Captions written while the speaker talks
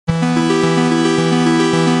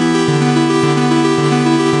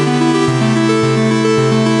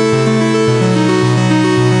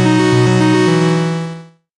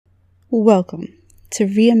Welcome to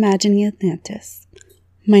Reimagining Atlantis.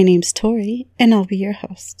 My name's Tori, and I'll be your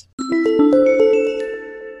host.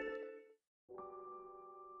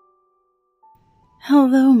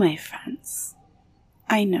 Hello, my friends.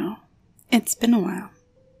 I know, it's been a while.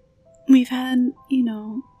 We've had,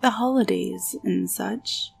 the holidays and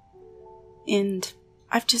such. And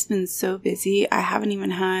I've just been so busy, I haven't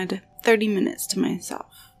even had 30 minutes to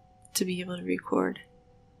myself to be able to record.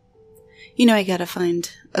 I gotta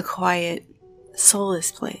find a quiet,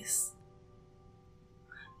 soulless place.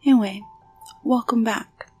 Anyway, welcome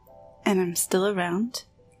back. And I'm still around.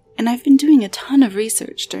 And I've been doing a ton of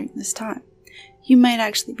research during this time. You might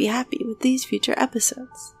actually be happy with these future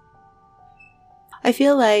episodes. I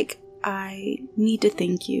feel like I need to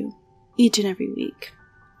thank you each and every week.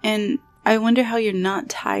 And I wonder how you're not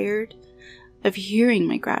tired of hearing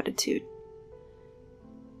my gratitude.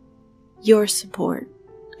 Your support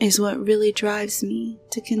is what really drives me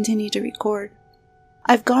to continue to record.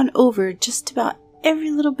 I've gone over just about every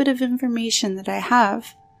little bit of information that I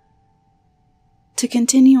have to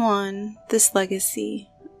continue on this legacy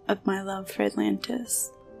of my love for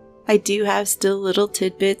Atlantis. I do have still little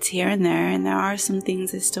tidbits here and there are some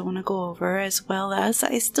things I still want to go over, as well as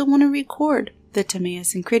I still want to record the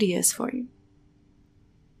Timaeus and Critias for you.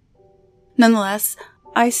 Nonetheless,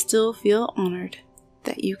 I still feel honored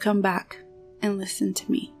that you come back and listen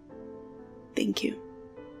to me. Thank you.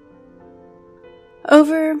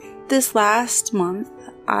 Over this last month,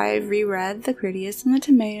 I've reread the Critias and the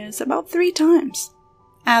Timaeus about 3 times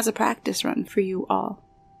as a practice run for you all.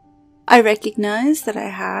 I recognized that I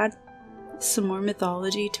had some more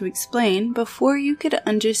mythology to explain before you could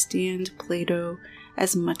understand Plato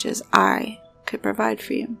as much as I could provide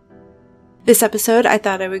for you. This episode, I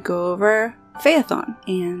thought I would go over Phaethon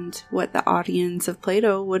and what the audience of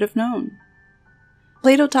Plato would have known.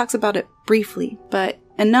 Plato talks about it briefly, but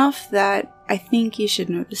enough that I think you should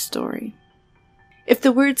know the story. If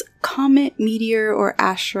the words comet, meteor, or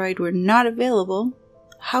asteroid were not available,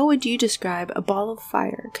 how would you describe a ball of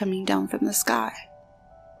fire coming down from the sky?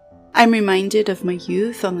 I'm reminded of my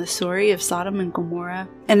youth on the story of Sodom and Gomorrah,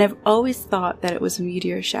 and I've always thought that it was a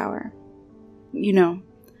meteor shower.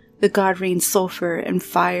 The god rained sulfur and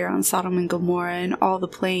fire on Sodom and Gomorrah and all the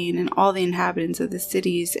plain and all the inhabitants of the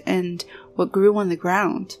cities and what grew on the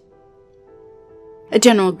ground. A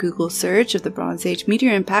general Google search of the Bronze Age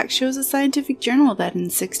meteor impact shows a scientific journal that in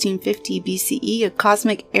 1650 BCE a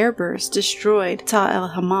cosmic airburst destroyed Ta el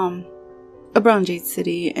Hammam, a Bronze Age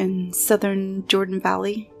city in southern Jordan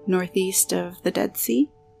Valley, northeast of the Dead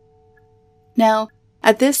Sea. Now,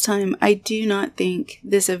 at this time, I do not think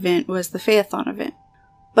this event was the Phaethon event,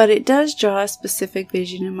 but it does draw a specific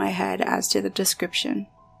vision in my head as to the description.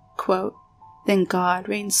 Quote, "Then God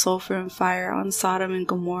rained sulfur and fire on Sodom and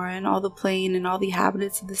Gomorrah and all the plain and all the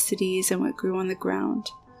inhabitants of the cities and what grew on the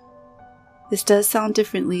ground." This does sound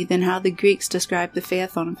differently than how the Greeks described the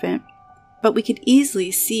Phaethon event, but we could easily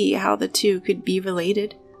see how the two could be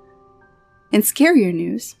related. In scarier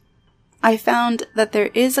news, I found that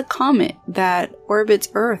there is a comet that orbits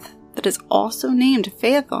Earth that is also named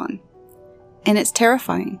Phaethon, and it's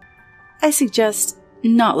terrifying. I suggest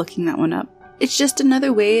not looking that one up. It's just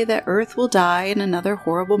another way that Earth will die in another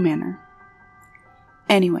horrible manner.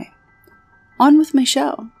 Anyway, on with my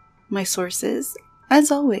show. My sources,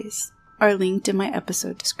 as always, are linked in my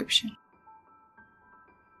episode description.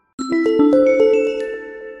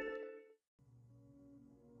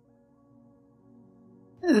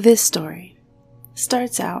 This story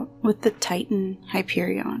starts out with the Titan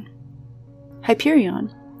Hyperion.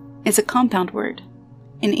 Hyperion is a compound word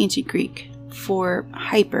in ancient Greek for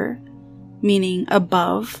hyper, meaning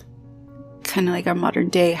above, kind of like our modern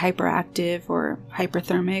day hyperactive or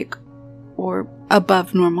hyperthermic, or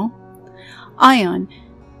above normal. Ion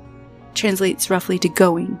translates roughly to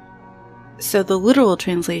going. So the literal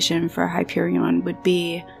translation for Hyperion would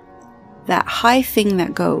be that high thing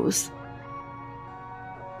that goes.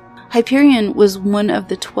 Hyperion was one of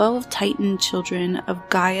the 12 Titan children of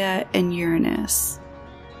Gaia and Uranus.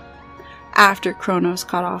 After Kronos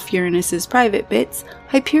cut off Uranus's private bits,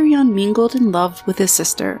 Hyperion mingled in love with his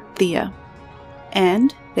sister, Theia,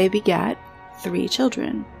 and they begat 3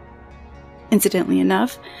 children. Incidentally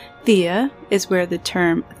enough, Theia is where the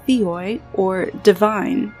term theoi, or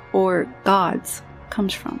divine, or gods,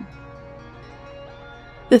 comes from.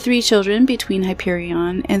 The 3 children between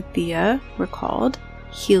Hyperion and Theia were called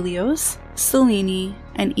Helios, Selene,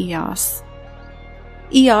 and Eos.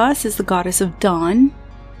 Eos is the goddess of dawn.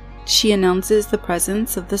 She announces the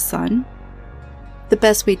presence of the sun. The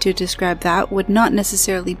best way to describe that would not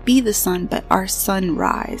necessarily be the sun, but our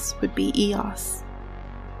sunrise would be Eos.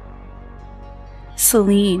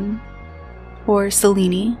 Selene or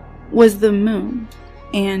Selene, was the moon,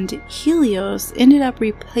 and Helios ended up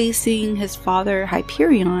replacing his father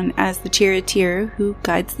Hyperion as the charioteer who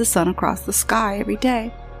guides the sun across the sky every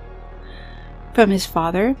day. From his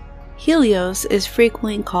father, Helios is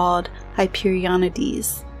frequently called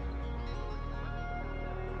Hyperionides.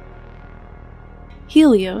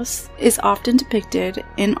 Helios is often depicted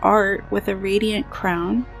in art with a radiant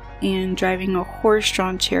crown and driving a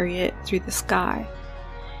horse-drawn chariot through the sky.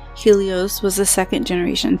 Helios was a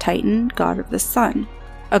second-generation Titan, god of the sun,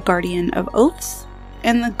 a guardian of oaths,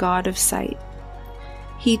 and the god of sight.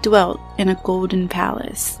 He dwelt in a golden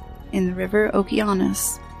palace in the river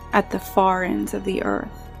Okeanos at the far ends of the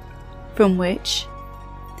earth, from which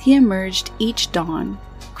he emerged each dawn,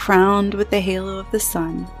 crowned with the halo of the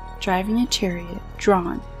sun, driving a chariot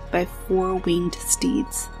drawn by 4 winged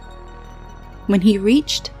steeds. When he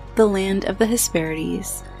reached the land of the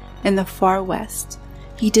Hesperides in the far west,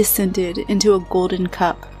 he descended into a golden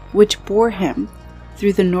cup, which bore him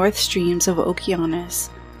through the north streams of Okeanos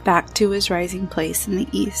back to his rising place in the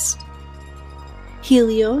east.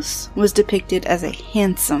 Helios was depicted as a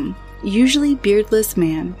handsome, usually beardless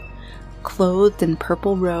man, clothed in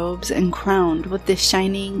purple robes and crowned with the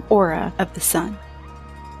shining aura of the sun.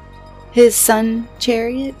 His sun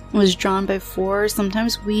chariot was drawn by 4,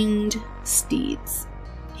 sometimes winged, steeds.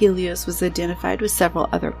 Helios was identified with several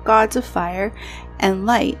other gods of fire and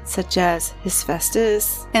light, such as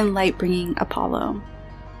Hephaestus and light-bringing Apollo.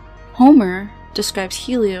 Homer describes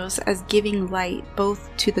Helios as giving light both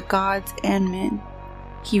to the gods and men.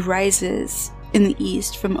 He rises in the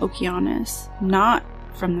east from Okeanos, not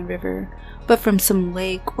from the river, but from some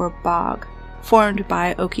lake or bog formed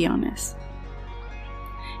by Okeanos.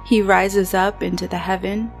 He rises up into the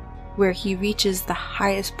heaven, where he reaches the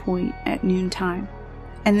highest point at noontime,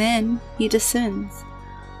 and then he descends,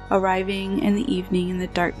 arriving in the evening in the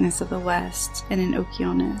darkness of the west and in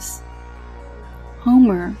Okeanos.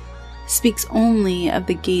 Homer speaks only of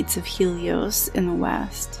the gates of Helios in the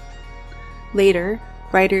west. Later,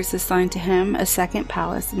 writers assign to him a second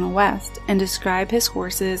palace in the west and describe his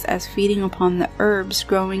horses as feeding upon the herbs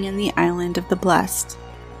growing in the island of the blessed.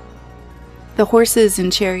 The horses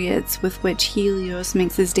and chariots with which Helios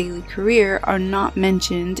makes his daily career are not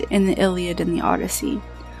mentioned in the Iliad and the Odyssey,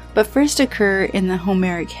 but first occur in the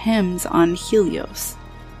Homeric hymns on Helios.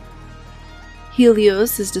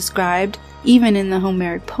 Helios is described, even in the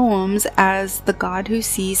Homeric poems, as the god who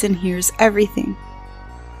sees and hears everything.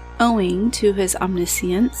 Owing to his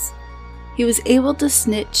omniscience, he was able to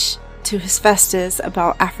snitch to Hephaestus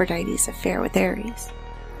about Aphrodite's affair with Ares,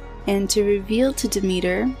 and to reveal to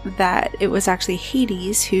Demeter that it was actually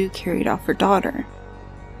Hades who carried off her daughter.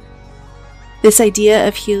 This idea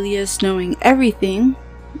of Helios knowing everything,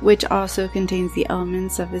 which also contains the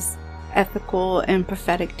elements of his ethical and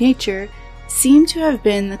prophetic nature, seem to have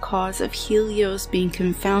been the cause of Helios being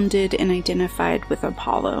confounded and identified with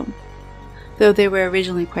Apollo, though they were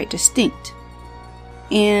originally quite distinct.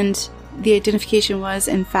 And the identification was,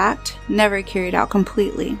 in fact, never carried out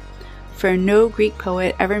completely, for no Greek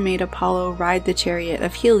poet ever made Apollo ride the chariot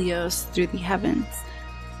of Helios through the heavens,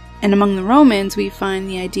 and among the Romans we find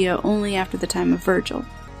the idea only after the time of Virgil.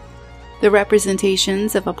 The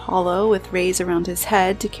representations of Apollo with rays around his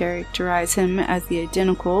head to characterize him as the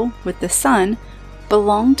identical with the sun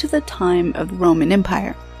belong to the time of the Roman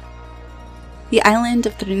Empire. The island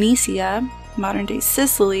of Thrinacia, modern-day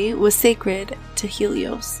Sicily, was sacred to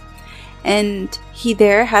Helios, and he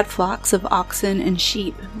there had flocks of oxen and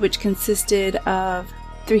sheep, which consisted of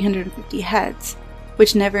 350 heads,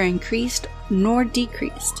 which never increased nor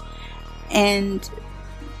decreased, and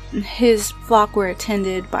his flock were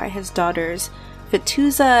attended by his daughters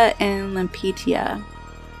Phaethusa and Lampetia.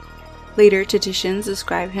 Later traditions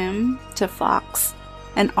ascribe him to flocks,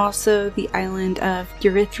 and also the island of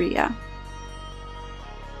Erythrea.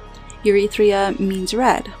 Erythrea means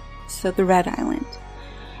red, so the Red Island.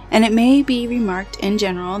 And it may be remarked in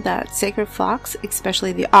general that sacred flocks,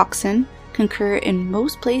 especially the oxen, concur in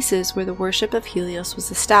most places where the worship of Helios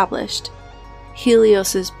was established.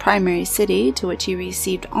 Helios's primary city, to which he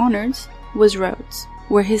received honors, was Rhodes,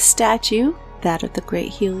 where his statue, that of the great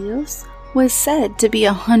Helios, was said to be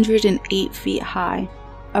 108 feet high,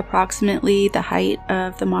 approximately the height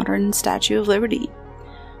of the modern Statue of Liberty,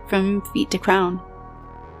 from feet to crown.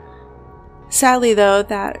 Sadly, though,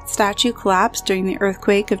 that statue collapsed during the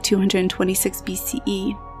earthquake of 226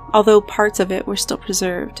 BCE, although parts of it were still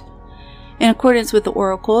preserved. In accordance with the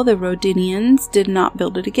oracle, the Rhodinians did not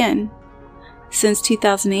build it again. Since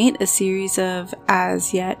 2008, a series of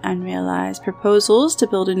as-yet unrealized proposals to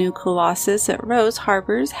build a new colossus at Rhodes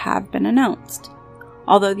harbors have been announced.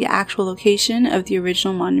 although the actual location of the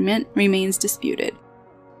original monument remains disputed.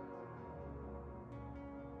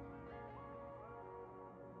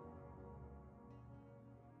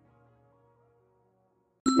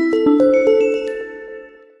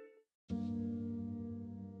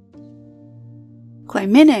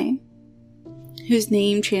 Clymene, whose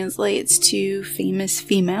name translates to famous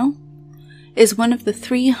female, is one of the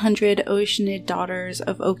 300 Oceanid daughters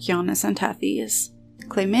of Oceanus and Tethys.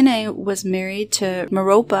 Clymene was married to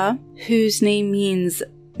Meropa, whose name means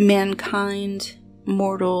mankind,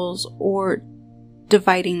 mortals, or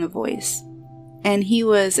dividing the voice, and he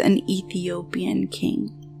was an Ethiopian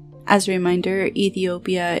king. As a reminder,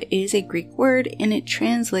 Ethiopia is a Greek word and it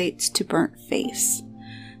translates to burnt face.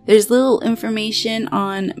 There's little information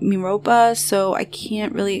on Meropa, so I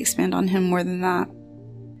can't really expand on him more than that.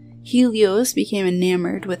 Helios became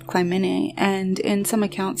enamored with Clymene, and in some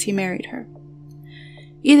accounts he married her.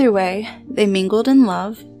 Either way, they mingled in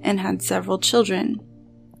love and had several children.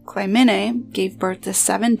 Clymene gave birth to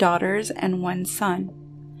 7 daughters and 1 son.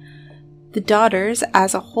 The daughters,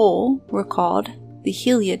 as a whole, were called the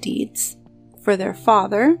Heliades for their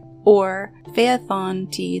father, or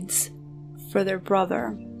Phaethonides for their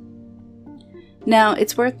brother. Now,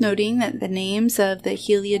 it's worth noting that the names of the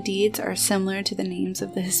Heliades are similar to the names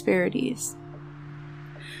of the Hesperides.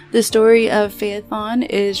 The story of Phaethon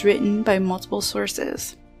is written by multiple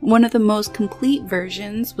sources. One of the most complete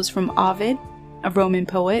versions was from Ovid, a Roman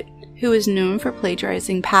poet, who is known for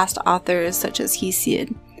plagiarizing past authors such as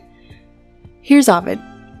Hesiod. Here's Ovid.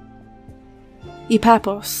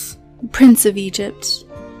 Epaphos, prince of Egypt,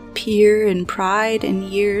 peer in pride and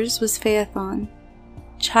years was Phaethon,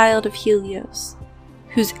 child of Helios,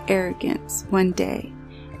 whose arrogance one day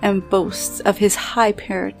and boasts of his high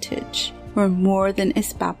parentage were more than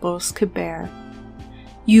Epaphos could bear.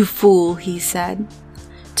 "You fool," he said,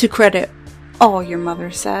 "to credit all your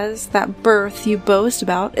mother says, that birth you boast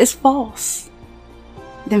about is false."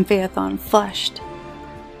 Then Phaethon flushed,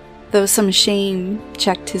 though some shame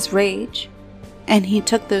checked his rage, and he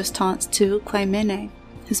took those taunts to Clymene,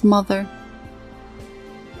 his mother.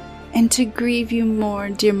 "And to grieve you more,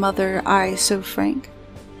 dear mother, I so frank,"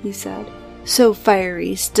 he said, so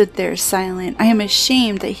fiery, stood there silent. "I am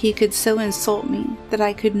ashamed that he could so insult me that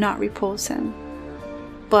I could not repulse him.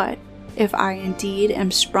 But if I indeed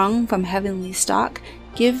am sprung from heavenly stock,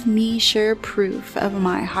 give me sure proof of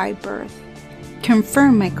my high birth.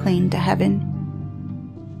 Confirm my claim to heaven."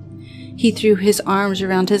 He threw his arms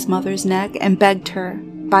around his mother's neck and begged her,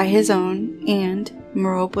 by his own and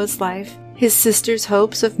Meropa's life, his sister's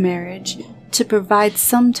hopes of marriage, to provide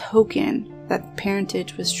some token that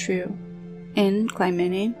parentage was true. And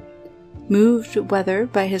Clymene, moved whether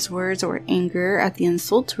by his words or anger at the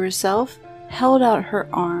insult to herself, held out her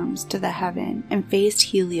arms to the heaven and faced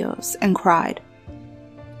Helios and cried,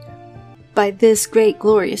 "By this great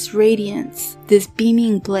glorious radiance, this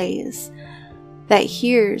beaming blaze, that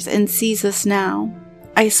hears and sees us now,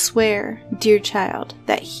 I swear, dear child,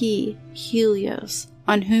 that he, Helios,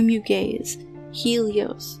 on whom you gaze,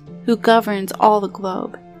 Helios, who governs all the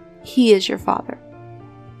globe, he is your father.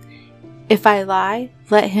 If I lie,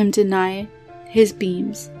 let him deny his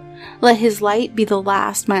beams. Let his light be the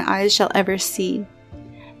last my eyes shall ever see,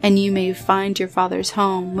 and you may find your father's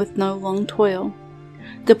home with no long toil.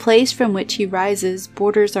 The place from which he rises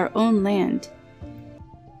borders our own land,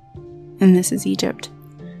 and this is Egypt.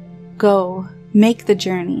 Go, make the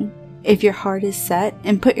journey, if your heart is set,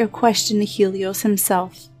 and put your question to Helios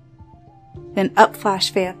himself." Then up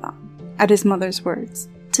flashed Phaethon at his mother's words,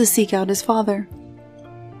 to seek out his father.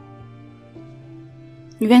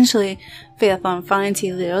 Eventually, Phaethon finds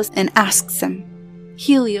Helios and asks him,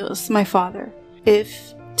 "Helios, my father,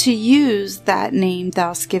 if to use that name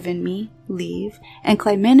thou'st given me leave, and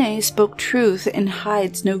Clymene spoke truth and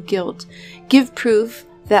hides no guilt, give proof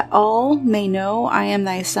that all may know I am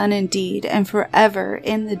thy son indeed, and forever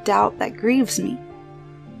in the doubt that grieves me."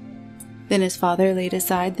 Then his father laid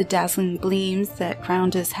aside the dazzling gleams that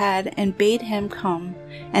crowned his head and bade him come,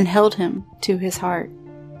 and held him to his heart.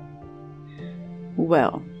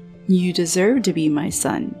 "Well, you deserve to be my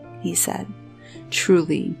son," he said.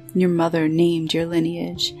 "Truly, your mother named your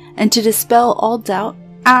lineage, and to dispel all doubt,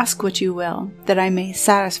 ask what you will, that I may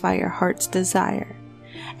satisfy your heart's desire,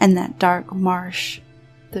 and that dark marsh,"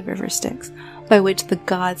 the river Styx, "by which the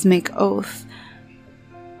gods make oath,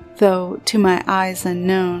 though to my eyes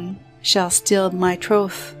unknown, shall steal my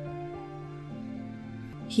troth."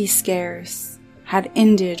 He scarce had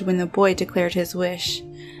ended when the boy declared his wish.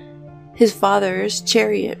 His father's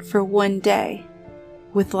chariot for one day,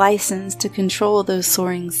 with license to control those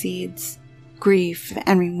soaring seeds. Grief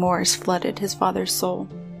and remorse flooded his father's soul.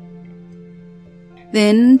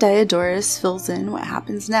 Then Diodorus fills in what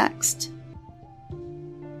happens next.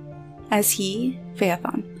 As he,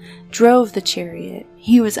 Phaethon, drove the chariot,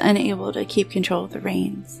 he was unable to keep control of the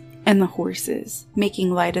reins, and the horses,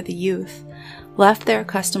 making light of the youth, left their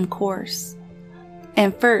accustomed course.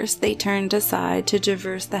 And first they turned aside to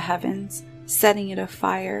traverse the heavens, setting it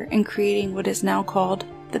afire and creating what is now called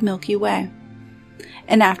the Milky Way.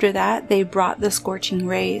 And after that they brought the scorching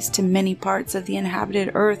rays to many parts of the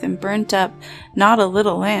inhabited earth and burnt up not a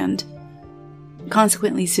little land.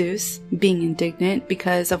 Consequently, Zeus, being indignant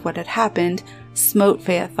because of what had happened, smote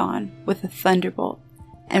Phaethon with a thunderbolt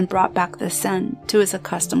and brought back the sun to his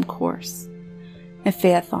accustomed course. And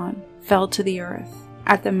Phaethon fell to the earth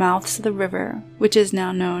at the mouths of the river, which is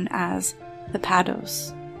now known as the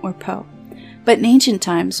Pados, or Po, but in ancient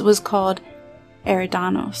times was called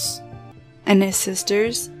Eridanos. And his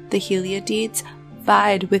sisters, the Heliades,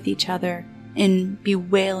 vied with each other in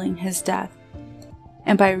bewailing his death,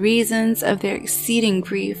 and by reasons of their exceeding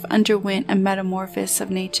grief underwent a metamorphosis of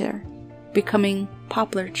nature, becoming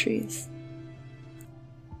poplar trees.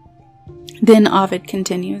 Then Ovid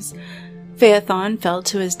continues, Phaethon fell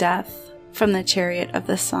to his death from the chariot of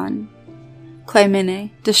the sun. Clymene,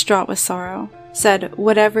 distraught with sorrow, said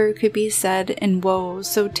whatever could be said in woes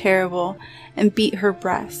so terrible, and beat her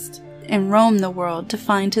breast, and roamed the world to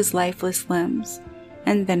find his lifeless limbs,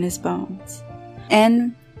 and then his bones.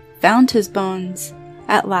 And found his bones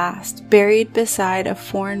at last buried beside a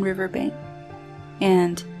foreign river bank,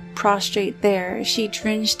 and prostrate there she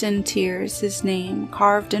drenched in tears his name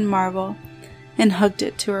carved in marble, and hugged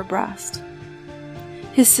it to her breast.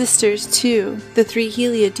 His sisters, too, the 3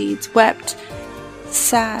 Heliades, wept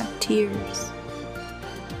sad tears.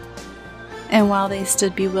 And while they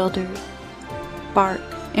stood bewildered, bark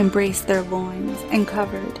embraced their loins and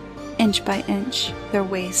covered, inch by inch, their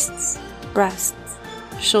waists, breasts,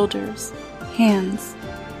 shoulders, hands,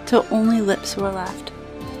 till only lips were left,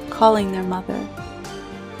 calling their mother.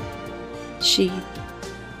 She,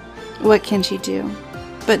 what can she do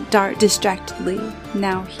but dart distractedly,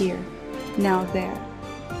 now here, now there,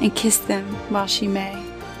 and kiss them while she may?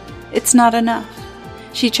 It's not enough.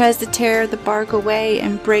 She tries to tear the bark away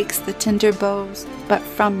and breaks the tender boughs, but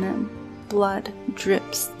from them blood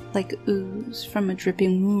drips like ooze from a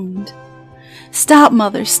dripping wound. Stop,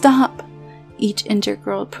 mother, stop! Each injured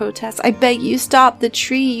girl protests. I beg you, stop the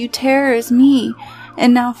tree, you terrors me,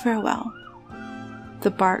 and now farewell.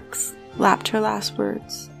 The barks lapped her last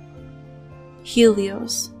words.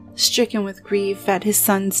 Helios, stricken with grief at his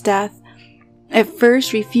son's death, at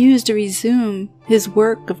first refused to resume his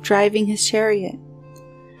work of driving his chariot,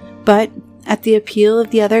 but at the appeal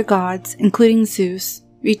of the other gods, including Zeus,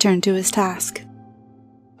 returned to his task.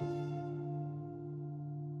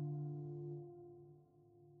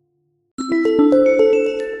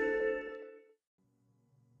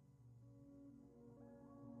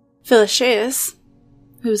 Philocteus,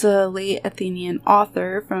 who's a late Athenian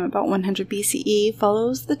author from about 100 BCE,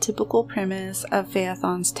 follows the typical premise of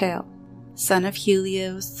Phaethon's tale. Son of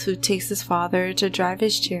Helios, who takes his father to drive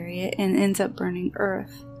his chariot and ends up burning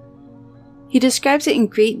Earth. He describes it in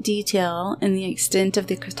great detail in the extent of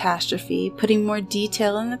the catastrophe, putting more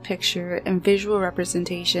detail in the picture and visual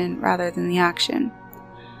representation rather than the action.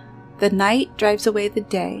 The night drives away the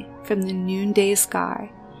day from the noonday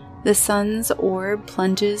sky. The sun's orb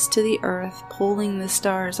plunges to the earth, pulling the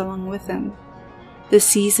stars along with him. The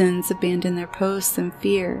seasons abandon their posts in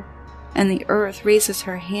fear, and the earth raises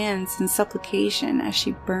her hands in supplication as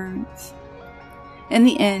she burns. In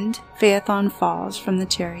the end, Phaethon falls from the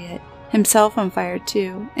chariot, himself on fire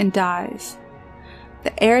too, and dies.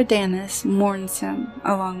 The Eridanus mourns him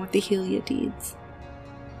along with the Heliades.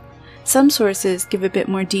 Some sources give a bit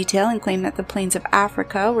more detail and claim that the plains of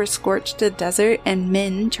Africa were scorched to desert and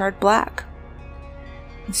men charred black.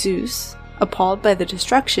 Zeus, appalled by the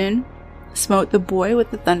destruction, smote the boy with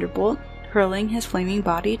the thunderbolt, hurling his flaming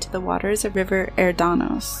body to the waters of river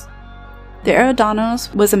Eridanos. The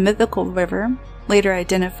Eridanos was a mythical river, later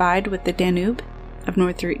identified with the Danube of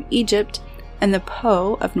northern Egypt and the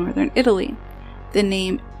Po of northern Italy. The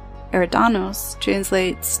name Eridanos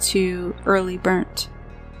translates to early burnt.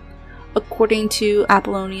 According to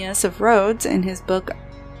Apollonius of Rhodes in his book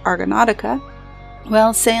Argonautica,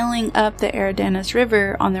 while sailing up the Eridanus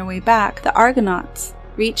River on their way back, the Argonauts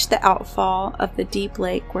reached the outfall of the deep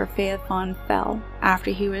lake where Phaethon fell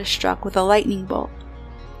after he was struck with a lightning bolt.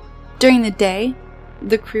 During the day,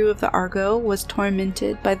 the crew of the Argo was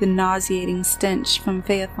tormented by the nauseating stench from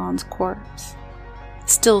Phaethon's corpse,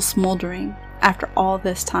 still smoldering after all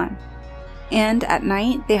this time. And at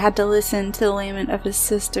night they had to listen to the lament of his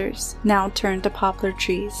sisters, now turned to poplar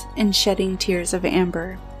trees and shedding tears of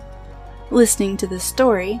amber. Listening to this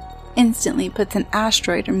story instantly puts an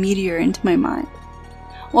asteroid or meteor into my mind.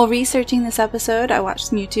 While researching this episode, I watched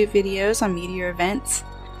some YouTube videos on meteor events,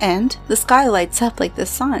 and the sky lights up like the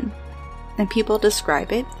sun, and people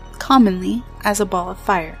describe it commonly as a ball of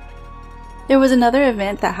fire. There was another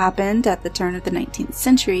event that happened at the turn of the 19th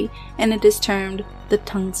century, and it is termed the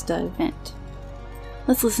Tungsten event.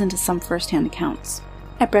 Let's listen to some first-hand accounts.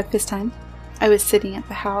 At breakfast time, I was sitting at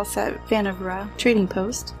the house at Vanavra Trading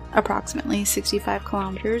Post, approximately 65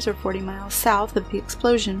 kilometers or 40 miles south of the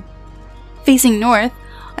explosion. Facing north,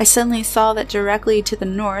 I suddenly saw that directly to the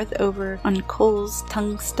north, over on Cole's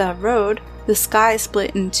Tungsten Road, the sky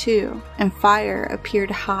split in two, and fire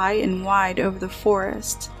appeared high and wide over the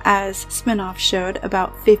forest, as Sminoff showed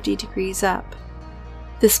about 50 degrees up.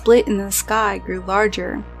 The split in the sky grew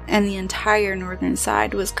larger, and the entire northern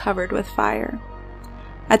side was covered with fire.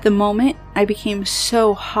 At the moment, I became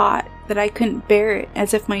so hot that I couldn't bear it,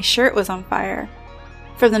 as if my shirt was on fire.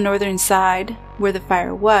 From the northern side, where the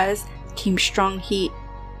fire was, came strong heat.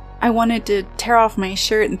 I wanted to tear off my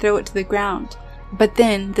shirt and throw it to the ground, but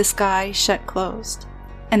then the sky shut closed,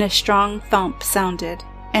 and a strong thump sounded,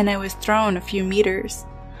 and I was thrown a few meters.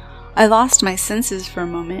 I lost my senses for a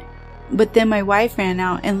moment, but then my wife ran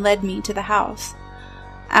out and led me to the house.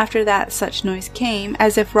 After that, such noise came,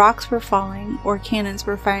 as if rocks were falling or cannons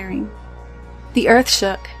were firing. The earth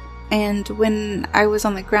shook, and when I was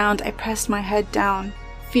on the ground, I pressed my head down,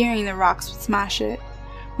 fearing the rocks would smash it.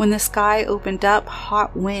 When the sky opened up,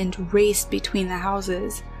 hot wind raced between the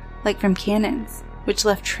houses, like from cannons, which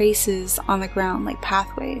left traces on the ground like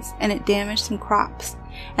pathways, and it damaged some crops.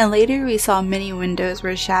 And later we saw many windows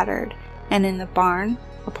were shattered, and in the barn,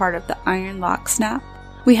 a part of the iron lock snapped.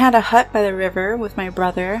 We had a hut by the river with my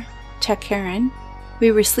brother, Chekharin.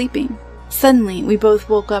 We were sleeping. Suddenly, we both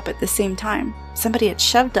woke up at the same time. Somebody had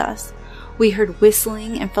shoved us. We heard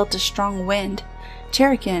whistling and felt a strong wind.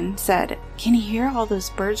 Cherokee said, "Can you hear all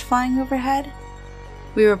those birds flying overhead?"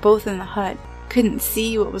 We were both in the hut, couldn't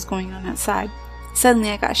see what was going on outside.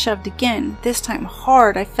 Suddenly I got shoved again, this time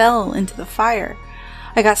hard. I fell into the fire.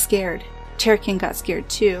 I got scared. Cherokee got scared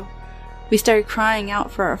too. We started crying out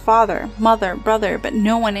for our father, mother, brother, but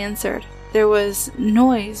no one answered. There was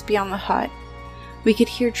noise beyond the hut. We could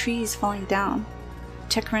hear trees falling down.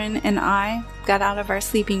 Chekharin and I got out of our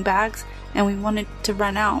sleeping bags, and we wanted to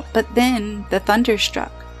run out, but then the thunder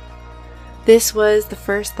struck. This was the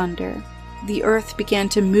first thunder. The earth began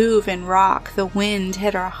to move and rock. The wind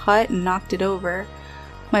hit our hut and knocked it over.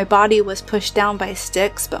 My body was pushed down by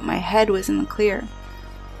sticks, but my head was in the clear.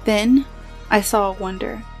 Then I saw a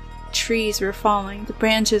wonder. Trees were falling. The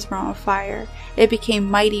branches were on fire. It became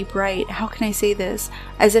mighty bright. How can I say this?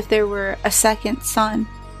 As if there were a second sun.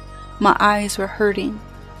 My eyes were hurting.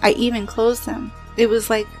 I even closed them. It was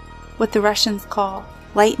like what the Russians call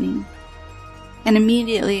lightning. And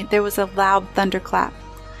immediately there was a loud thunderclap.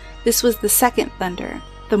 This was the second thunder.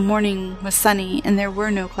 The morning was sunny and there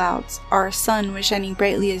were no clouds. Our sun was shining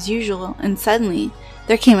brightly as usual, and suddenly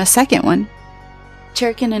there came a second one.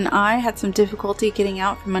 Cherokee and I had some difficulty getting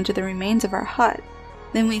out from under the remains of our hut.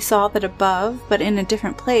 Then we saw that above, but in a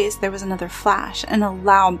different place, there was another flash, and a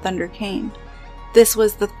loud thunder came. This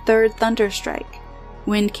was the third thunder strike.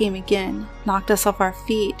 Wind came again, knocked us off our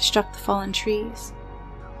feet, struck the fallen trees.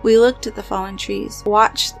 We looked at the fallen trees,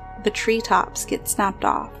 watched the treetops get snapped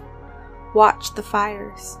off, watched the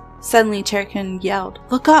fires. Suddenly Cherokee yelled,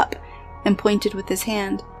 "Look up!" and pointed with his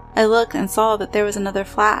hand. I looked and saw that there was another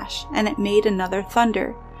flash, and it made another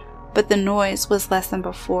thunder, but the noise was less than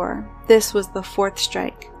before. This was the fourth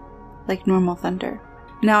strike, like normal thunder.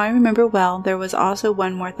 Now I remember well there was also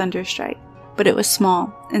one more thunder strike, but it was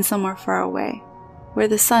small and somewhere far away, where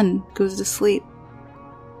the sun goes to sleep.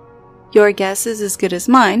 Your guess is as good as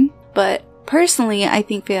mine, but personally I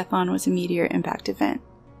think Phaethon was a meteor impact event.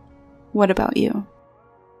 What about you?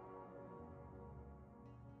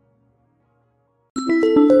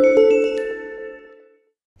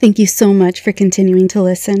 Thank you so much for continuing to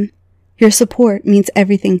listen. Your support means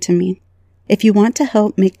everything to me. If you want to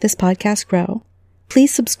help make this podcast grow,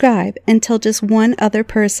 please subscribe and tell just one other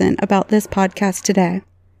person about this podcast today.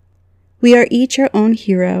 We are each our own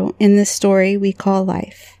hero in this story we call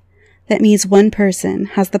life. That means one person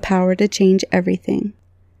has the power to change everything.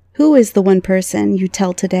 Who is the one person you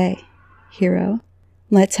tell today, hero?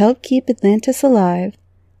 Let's help keep Atlantis alive,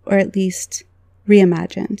 or at least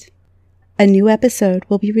reimagined. A new episode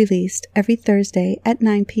will be released every Thursday at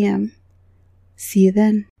 9 p.m. See you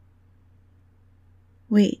then.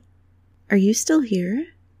 Wait, are you still here?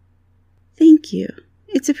 Thank you.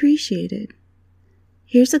 It's appreciated.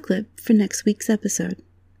 Here's a clip for next week's episode.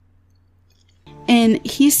 In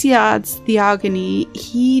Hesiod's Theogony,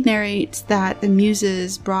 he narrates that the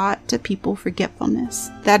Muses brought to people forgetfulness,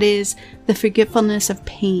 that is, the forgetfulness of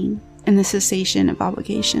pain and the cessation of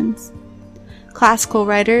obligations. Classical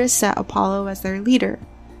writers set Apollo as their leader,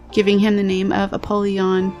 giving him the name of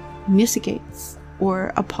Apollyon Musicates,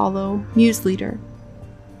 or Apollo Muse Leader.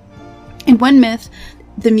 In one myth,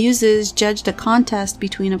 the Muses judged a contest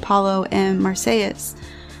between Apollo and Marsyas.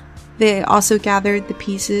 They also gathered the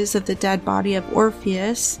pieces of the dead body of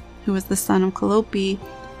Orpheus, who was the son of Calliope,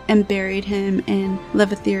 and buried him in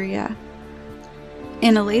Leutheria.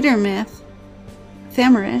 In a later myth,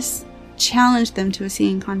 Thrasymedes challenged them to a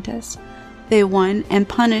singing contest. They won and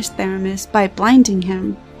punished Thrasymedes by blinding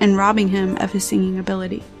him and robbing him of his singing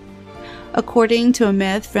ability. According to a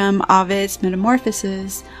myth from Ovid's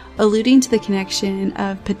Metamorphoses, alluding to the connection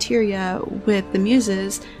of Pateria with the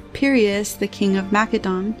Muses, Pyrrhus, the king of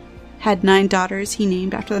Macedon, had 9 daughters he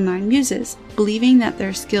named after the 9 Muses, believing that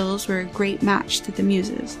their skills were a great match to the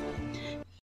Muses.